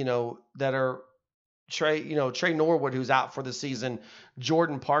 that are Trey Norwood, who's out for the season,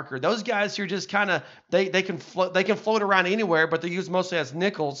 Jordan Parker. Those guys who are just kind of, they can float around anywhere, but they're used mostly as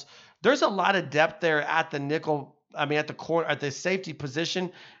nickels. There's a lot of depth there at the nickel. I mean, at the corner, at the safety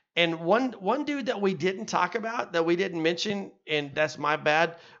position. And one dude that we didn't talk about, that we didn't mention, and that's my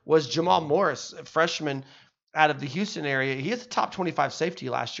bad, was Jamal Morris, a freshman. out of the Houston area. He is a top 25 safety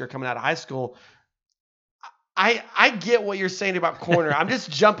last year coming out of high school. I get what you're saying about corner. I'm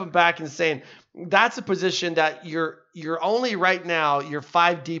just jumping back and saying that's a position that you're only right now, you're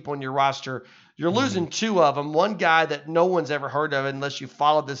 5 deep on your roster. You're losing 2 of them. One guy that no one's ever heard of unless you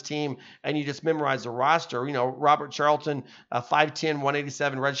followed this team and you just memorize the roster. You know, Robert Charlton, 5'10",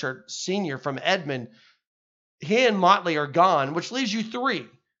 187 redshirt senior from Edmond. He and Motley are gone, which leaves you 3.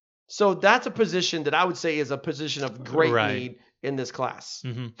 So that's a position that I would say is a position of great need in this class.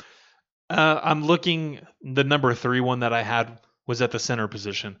 Mm-hmm. I'm looking, the number 3 one that I had was at the center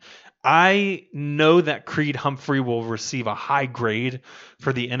position. I know that Creed Humphrey will receive a high grade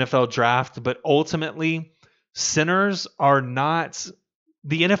for the NFL draft, but ultimately centers are not,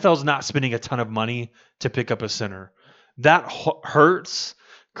 the NFL's not spending a ton of money to pick up a center. That hurts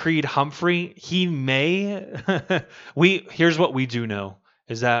Creed Humphrey. He may, here's what we do know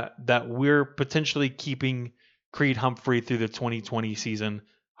is that we're potentially keeping Creed Humphrey through the 2020 season.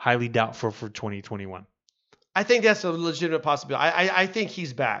 Highly doubtful for 2021. I think that's a legitimate possibility. I think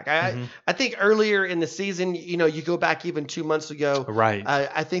he's back. I think earlier in the season, you know, you go back even 2 months ago. Right.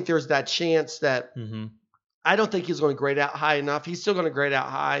 I think there's that chance that I don't think he's going to grade out high enough. He's still going to grade out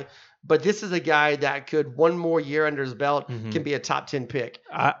high, but this is a guy that could, one more year under his belt, can be a top 10 pick.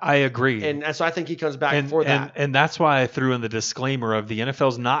 I agree. And so I think he comes back for that. And that's why I threw in the disclaimer of the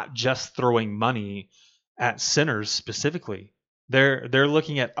NFL's not just throwing money at centers specifically. They're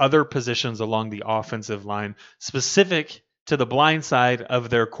looking at other positions along the offensive line, specific to the blind side of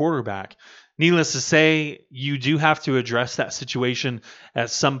their quarterback. Needless to say, you do have to address that situation at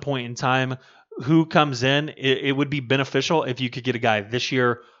some point in time. Who comes in? It would be beneficial if you could get a guy this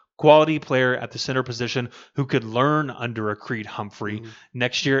year, quality player at the center position who could learn under a Creed Humphrey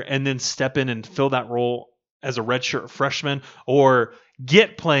next year and then step in and fill that role as a redshirt freshman or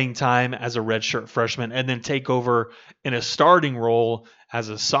get playing time as a redshirt freshman and then take over in a starting role as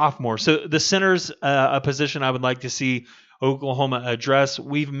a sophomore. So the center's a position I would like to see Oklahoma address.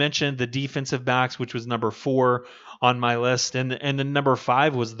 We've mentioned the defensive backs, which was number 4 on my list. And then number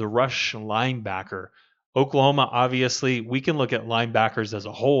 5 was the rush linebacker. Oklahoma, obviously, we can look at linebackers as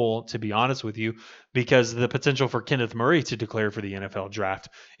a whole, to be honest with you, because the potential for Kenneth Murray to declare for the NFL draft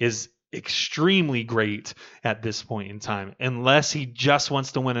is extremely great at this point in time, unless he just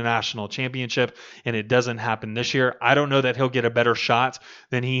wants to win a national championship and it doesn't happen this year. I don't know that he'll get a better shot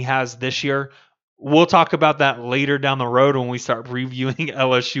than he has this year. We'll talk about that later down the road when we start previewing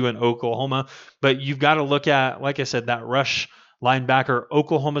LSU and Oklahoma, but you've got to look at, like I said, that rush linebacker.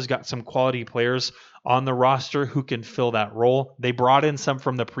 Oklahoma's got some quality players on the roster who can fill that role. They brought in some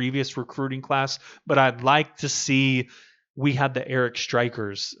from the previous recruiting class, but I'd like to see. We had the Eric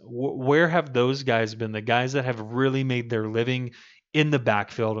Strikers. Where have those guys been? The guys that have really made their living in the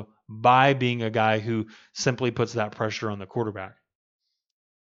backfield by being a guy who simply puts that pressure on the quarterback.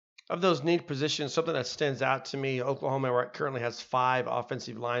 Of those need positions, something that stands out to me, Oklahoma currently has 5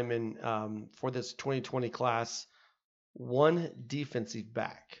 offensive linemen for this 2020 class, 1 defensive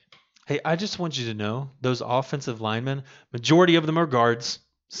back. Hey, I just want you to know, those offensive linemen, majority of them are guards,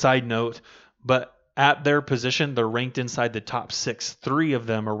 side note, but at their position, they're ranked inside the top 6. 3 of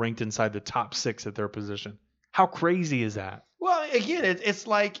them are ranked inside the top 6 at their position. How crazy is that? Well, again, it's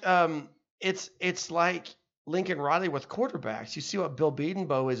like it's like Lincoln Riley with quarterbacks. You see what Bill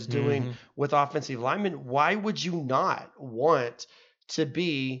Bedenbaugh is doing with offensive linemen. Why would you not want to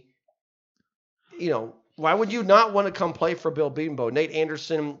be, why would you not want to come play for Bill Bedenbaugh? Nate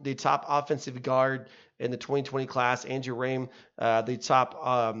Anderson, the top offensive guard in the 2020 class. Andrew Rame, the top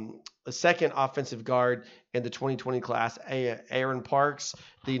second offensive guard in the 2020 class. Aaron Parks,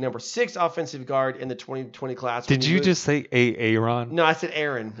 the number 6 offensive guard in the 2020 class. Did you just say Aaron? No, I said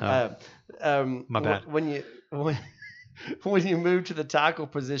Aaron. Oh. My bad. When you move to the tackle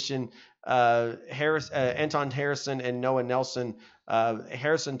position, Anton Harrison and Noah Nelson.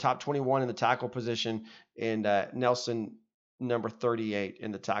 Harrison top 21 in the tackle position, and Nelson number 38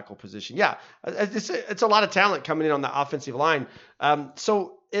 in the tackle position. Yeah, it's a lot of talent coming in on the offensive line.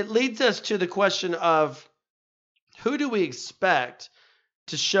 So it leads us to the question of who do we expect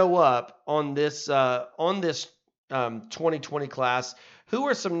to show up on this 2020 class? Who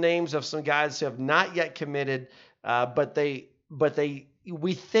are some names of some guys who have not yet committed, but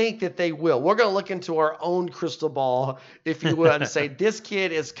we think that they will? We're going to look into our own crystal ball, if you will, and say this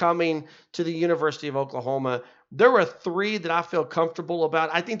kid is coming to the University of Oklahoma. There were 3 that I feel comfortable about.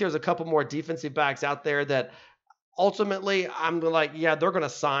 I think there's a couple more defensive backs out there that ultimately I'm like, yeah, they're going to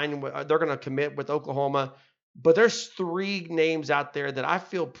sign. They're going to commit with Oklahoma. But there's 3 names out there that I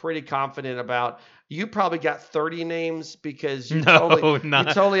feel pretty confident about. You probably got 30 names because you No, totally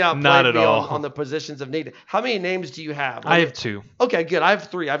not outplayed at me on all. the positions of need. How many names do you have? I have 2. Okay, good. I have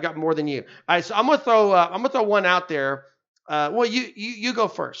 3. I've got more than you. All right, so I'm gonna throw one out there. Well, you go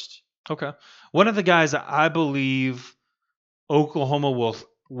first. Okay. One of the guys I believe Oklahoma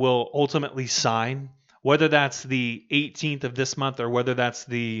will ultimately sign, whether that's the 18th of this month or whether that's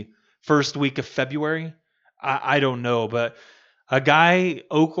the first week of February, I don't know. But a guy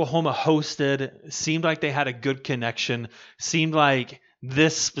Oklahoma hosted, seemed like they had a good connection, seemed like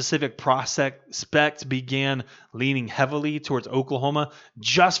this specific prospect began leaning heavily towards Oklahoma,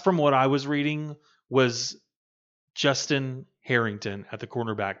 just from what I was reading, was Justin Harrington at the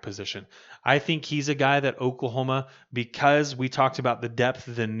cornerback position. I think he's a guy that Oklahoma, because we talked about the depth,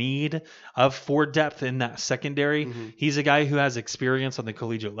 the need for depth in that secondary, he's a guy who has experience on the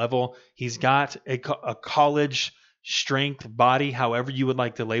collegiate level. He's got a college strength body, however you would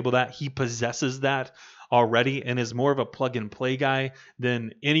like to label that. He possesses that already and is more of a plug and play guy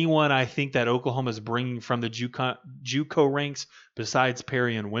than anyone I think that Oklahoma is bringing from the JUCO ranks besides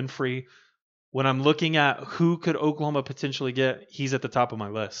Perry and Winfrey. When I'm looking at who could Oklahoma potentially get, he's at the top of my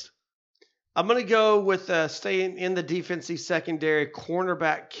list. I'm going to go with staying in the defensive secondary,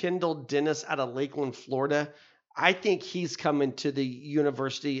 cornerback Kendall Dennis out of Lakeland, Florida. I think he's coming to the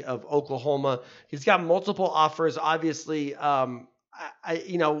University of Oklahoma. He's got multiple offers. Obviously,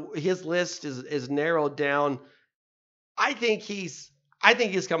 his list is narrowed down. I think he's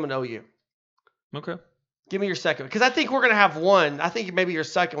coming to OU. Okay. Give me your second, because I think we're going to have one. I think maybe your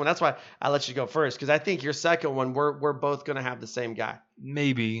second one. That's why I let you go first, because I think your second one, we're both going to have the same guy.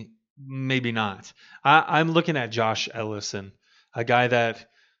 Maybe not. I'm looking at Josh Ellison, a guy that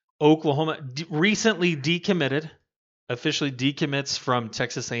Oklahoma recently decommitted, officially decommits from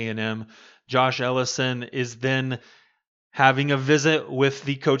Texas A&M. Josh Ellison is then having a visit with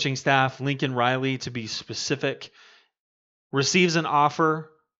the coaching staff, Lincoln Riley to be specific, receives an offer.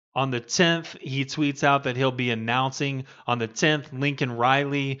 On the 10th, he tweets out that he'll be announcing on the 10th. Lincoln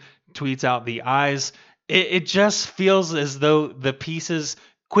Riley tweets out the eyes. It just feels as though the pieces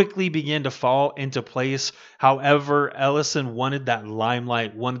quickly begin to fall into place. However, Ellison wanted that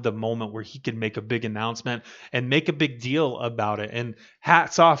limelight, wanted the moment where he could make a big announcement and make a big deal about it. And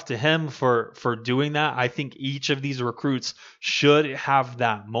hats off to him for doing that. I think each of these recruits should have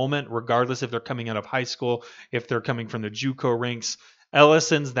that moment, regardless if they're coming out of high school, if they're coming from the JUCO ranks.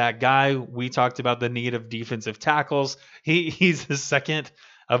 Ellison's that guy. We talked about the need of defensive tackles. He's the second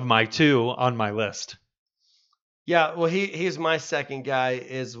of my 2 on my list. Yeah, well, he's my second guy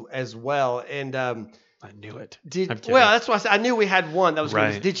as well. And I knew it. That's why I said I knew we had one that was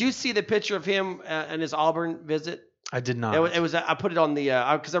right. Good. Did you see the picture of him and his Auburn visit? I did not. It was I put it on the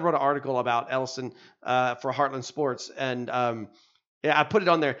because I wrote an article about Ellison for Heartland Sports, and I put it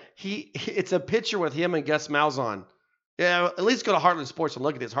on there. It's a picture with him and Gus Malzahn. Yeah, at least go to Heartland Sports and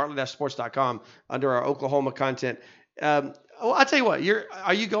look at this, heartland-sports.com under our Oklahoma content. I'll tell you what,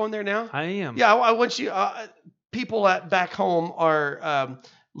 are you going there now? I am. Yeah, I want you, people back home are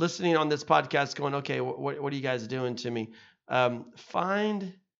listening on this podcast going, okay, what are you guys doing to me?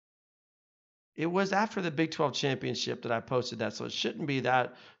 It was after the Big 12 championship that I posted that, so it shouldn't be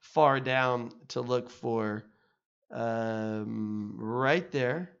that far down to look for right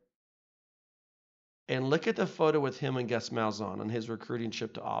there. And look at the photo with him and Gus Malzahn on his recruiting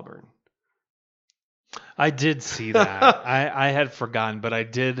trip to Auburn. I did see that. I had forgotten, but I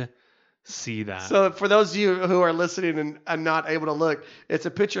did see that. So for those of you who are listening and not able to look, it's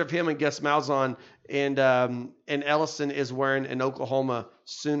a picture of him and Gus Malzahn, and Ellison is wearing an Oklahoma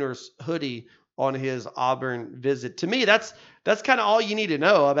Sooners hoodie on his Auburn visit. To me, that's kind of all you need to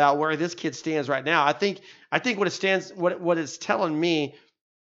know about where this kid stands right now. I think what it's telling me.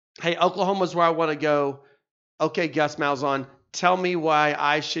 Hey, Oklahoma's where I want to go. Okay, Gus Malzahn, tell me why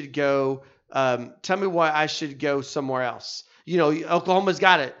I should go. Tell me why I should go somewhere else. Oklahoma's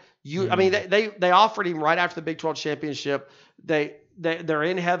got it. I mean, they offered him right after the Big 12 championship. They're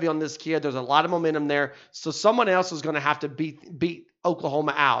in heavy on this kid. There's a lot of momentum there. So someone else is going to have to beat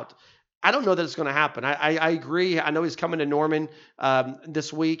Oklahoma out. I don't know that it's going to happen. I agree. I know he's coming to Norman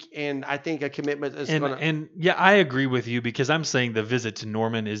this week, and I think a commitment is going to. And yeah, I agree with you, because I'm saying the visit to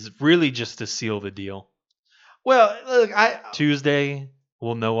Norman is really just to seal the deal. Well, look, Tuesday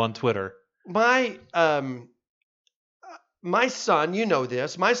we'll know on Twitter. My son, you know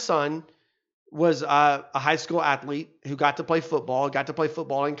this. My son was a high school athlete who got to play football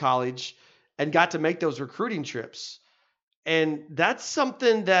in college, and got to make those recruiting trips. And that's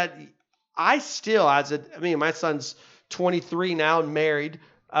something that I still, my son's 23 now and married.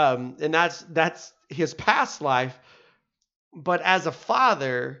 And his past life, but as a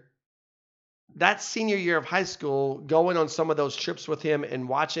father, that senior year of high school, going on some of those trips with him and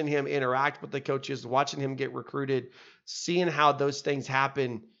watching him interact with the coaches, watching him get recruited, seeing how those things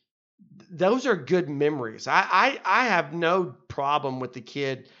happen, those are good memories. I have no problem with the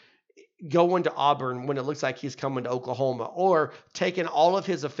kid going to Auburn when it looks like he's coming to Oklahoma, or taking all of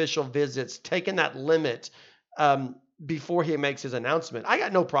his official visits, taking that limit before he makes his announcement. I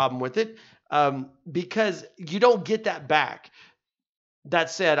got no problem with it because you don't get that back.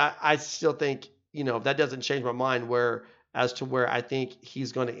 That said, I still think, that doesn't change my mind as to where I think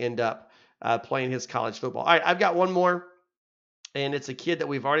he's going to end up playing his college football. All right, I've got one more, and it's a kid that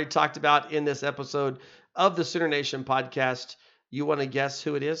we've already talked about in this episode of the Sooner Nation podcast. You want to guess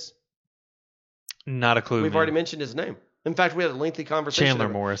who it is? Not a clue. We've already mentioned his name. In fact, we had a lengthy conversation. Chandler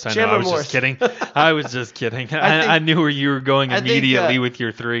Morris. I was just kidding. I was just kidding. I knew where you were going immediately with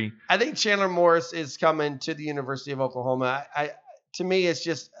your three. I think Chandler Morris is coming to the University of Oklahoma. To me, it's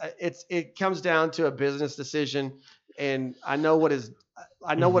just it comes down to a business decision, and I know what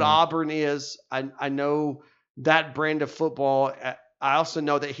Auburn is. I know that brand of football. I also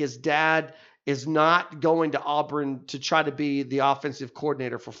know that his dad is not going to Auburn to try to be the offensive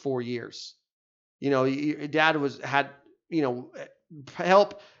coordinator for 4 years. Your dad had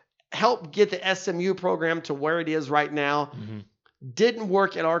help get the SMU program to where it is right now. Mm-hmm. Didn't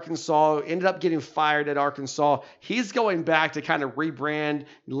work at Arkansas, ended up getting fired at Arkansas. He's going back to kind of rebrand,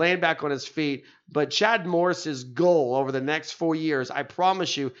 land back on his feet. But Chad Morris's goal over the next 4 years, I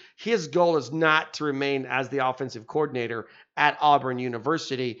promise you, his goal is not to remain as the offensive coordinator at Auburn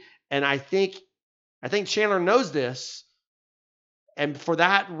University. And I think Chandler knows this. And for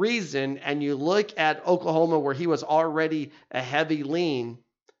that reason, and you look at Oklahoma where he was already a heavy lean,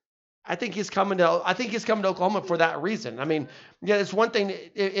 I think he's coming to Oklahoma for that reason. I mean, yeah, it's one thing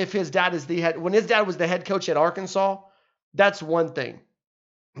if his dad is when his dad was the head coach at Arkansas, that's one thing.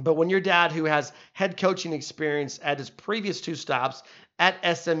 But when your dad, who has head coaching experience at his previous 2 stops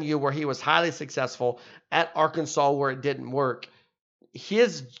at SMU, where he was highly successful, at Arkansas, where it didn't work,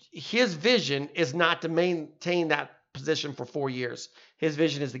 his vision is not to maintain that position for 4 years. His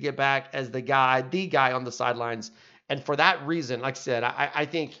vision is to get back as the guy on the sidelines. And for that reason, like I said, I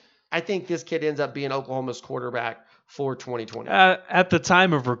think this kid ends up being Oklahoma's quarterback for 2020. At the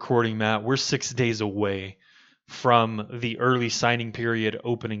time of recording, Matt, we're 6 days away from the early signing period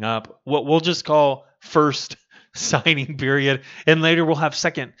opening up. What we'll just call first signing period, and later we'll have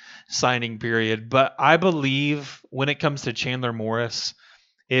second signing period. But I believe when it comes to Chandler Morris,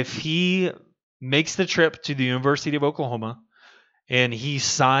 if he makes the trip to the University of Oklahoma and he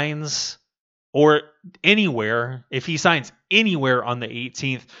signs if he signs anywhere on the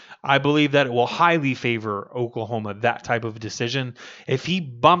 18th, I believe that it will highly favor Oklahoma, that type of decision. If he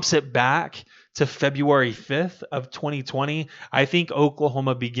bumps it back to February 5th of 2020, I think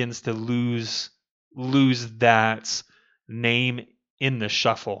Oklahoma begins to lose that name in the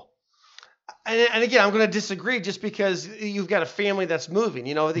shuffle. And again, I'm going to disagree just because you've got a family that's moving.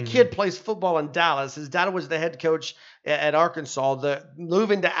 The kid plays football in Dallas. His dad was the head coach at Arkansas.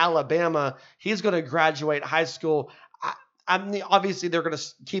 Moving to Alabama, he's going to graduate high school. Obviously, they're going to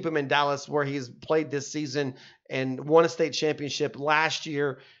keep him in Dallas, where he's played this season and won a state championship last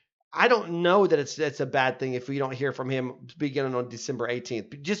year. I don't know that it's a bad thing if we don't hear from him beginning on December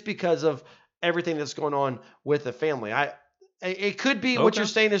 18th, just because of everything that's going on with the family. It could be what you're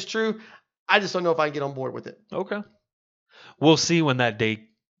saying is true. I just don't know if I can get on board with it. Okay. We'll see when that day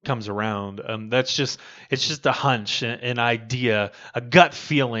comes around. It's just a hunch, an idea, a gut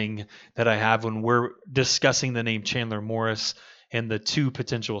feeling that I have when we're discussing the name Chandler Morris and the 2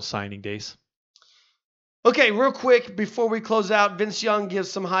 potential signing days. Okay, real quick before we close out, Vince Young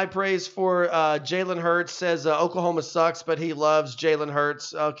gives some high praise for Jalen Hurts, says Oklahoma sucks, but he loves Jalen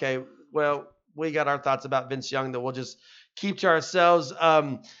Hurts. Okay, well, we got our thoughts about Vince Young that we'll just keep to ourselves.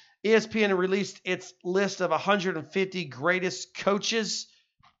 ESPN released its list of 150 greatest coaches.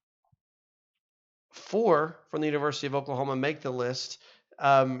 4 from the University of Oklahoma make the list.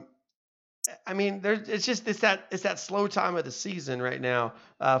 It's that slow time of the season right now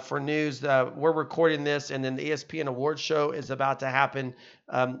for news. We're recording this, and then the ESPN Awards show is about to happen.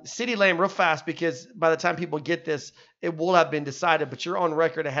 CeeDee Lamb, real fast, because by the time people get this, it will have been decided. But you're on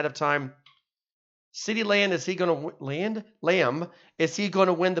record ahead of time. CeeDee Lamb, is he going to win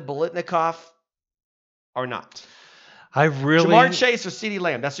the Biletnikoff or not? Ja'Marr Chase or CeeDee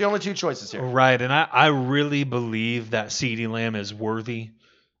Lamb? That's the only 2 choices here. Right, and I really believe that CeeDee Lamb is worthy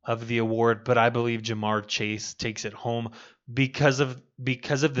of the award, but I believe Ja'Marr Chase takes it home because of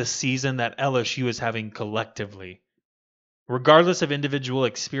the season that LSU is having collectively regardless of individual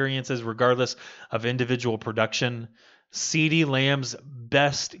experiences, regardless of individual production, CeeDee Lamb's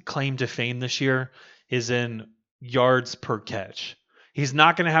best claim to fame this year is in yards per catch. He's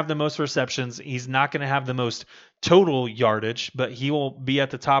not going to have the most receptions. He's not going to have the most total yardage, but he will be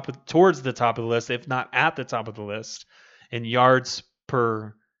at the top, towards the top of the list, if not at the top of the list, in yards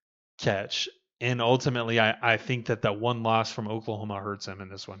per catch. And ultimately, I think that one loss from Oklahoma hurts him in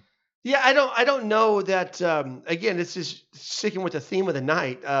this one. Yeah, I don't know that. Again, this is sticking with the theme of the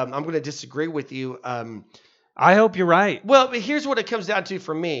night. I'm going to disagree with you. I hope you're right. Well, but here's what it comes down to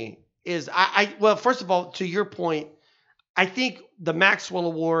for me is well, first of all, to your point, I think the Maxwell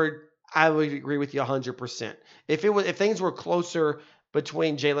Award, I would agree with you 100%. If things were closer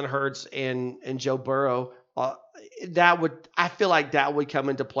between Jalen Hurts and Joe Burrow, I feel like that would come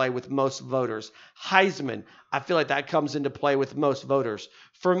into play with most voters. Heisman, I feel like that comes into play with most voters.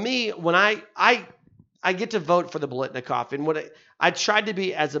 For me, when I get to vote for the Biletnikoff, and I tried to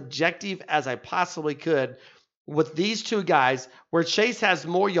be as objective as I possibly could with these two guys, where Chase has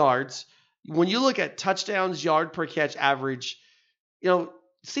more yards. When you look at touchdowns, yard per catch average,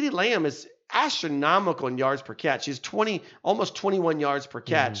 CeeDee Lamb is astronomical in yards per catch. He's almost 21 yards per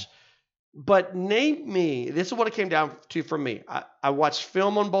catch. But name me, this is what it came down to for me. I watched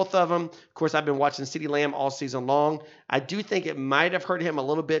film on both of them. Of course, I've been watching CeeDee Lamb all season long. I do think it might have hurt him a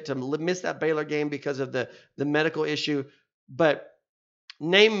little bit to miss that Baylor game because of the medical issue. But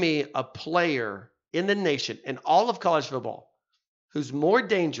name me a player in the nation, in all of college football, who's more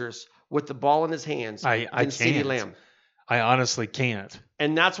dangerous with the ball in his hands than CeeDee Lamb. I honestly can't.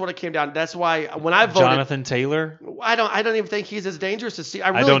 And that's what it came down. That's why when I voted, Jonathan Taylor, I don't even think he's as dangerous as CeeDee. I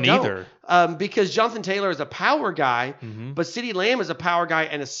really don't either. Because Jonathan Taylor is a power guy, Mm-hmm. but CeeDee Lamb is a power guy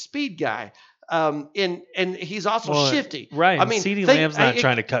and a speed guy. And he's also shifty. Right. I mean, CeeDee Lamb's not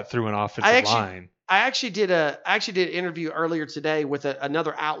trying to cut through an offensive line. I actually did an interview earlier today with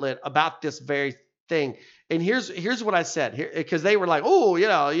another outlet about this very thing. And here's what I said, because they were like, oh,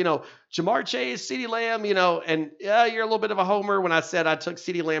 Ja'Marr Chase, CeeDee Lamb, and yeah, you're a little bit of a homer when I said I took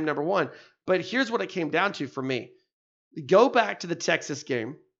CeeDee Lamb number one. But here's what it came down to for me. Go back to the Texas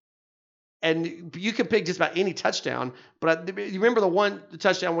game, and you can pick just about any touchdown. But you remember the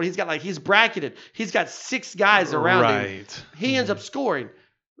touchdown where he's bracketed. He's got 6 guys around him. He ends up scoring.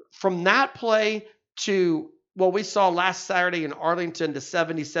 From that play to what we saw last Saturday in Arlington, the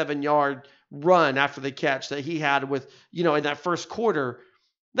 77-yard run after the catch that he had with, in that first quarter,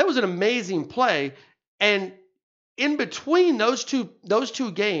 that was an amazing play. And in between those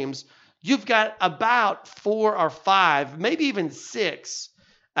two games, you've got about 4 or 5, maybe even 6,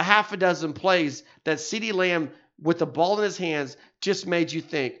 a half a dozen plays that CeeDee Lamb with the ball in his hands just made you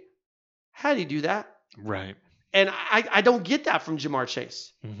think, how did he do that? Right. And I don't get that from Ja'Marr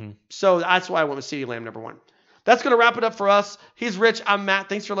Chase. Mm-hmm. So that's why I went with CeeDee Lamb number one. That's going to wrap it up for us. He's Rich. I'm Matt.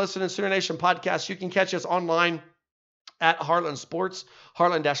 Thanks for listening to Sooner Nation Podcast. You can catch us online at Heartland Sports,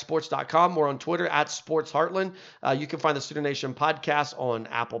 heartland-sports.com. We're on Twitter at Sports Heartland. You can find the Sooner Nation Podcast on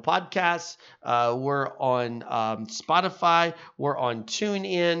Apple Podcasts. We're on Spotify. We're on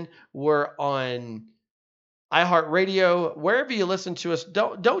TuneIn. We're on iHeartRadio. Wherever you listen to us,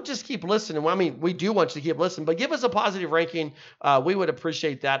 don't just keep listening. I mean, we do want you to keep listening, but give us a positive ranking. We would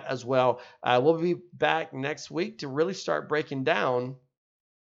appreciate that as well. We'll be back next week to really start breaking down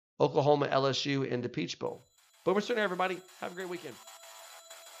Oklahoma, LSU, and the Peach Bowl. Boomer Sooner, everybody. Have a great weekend.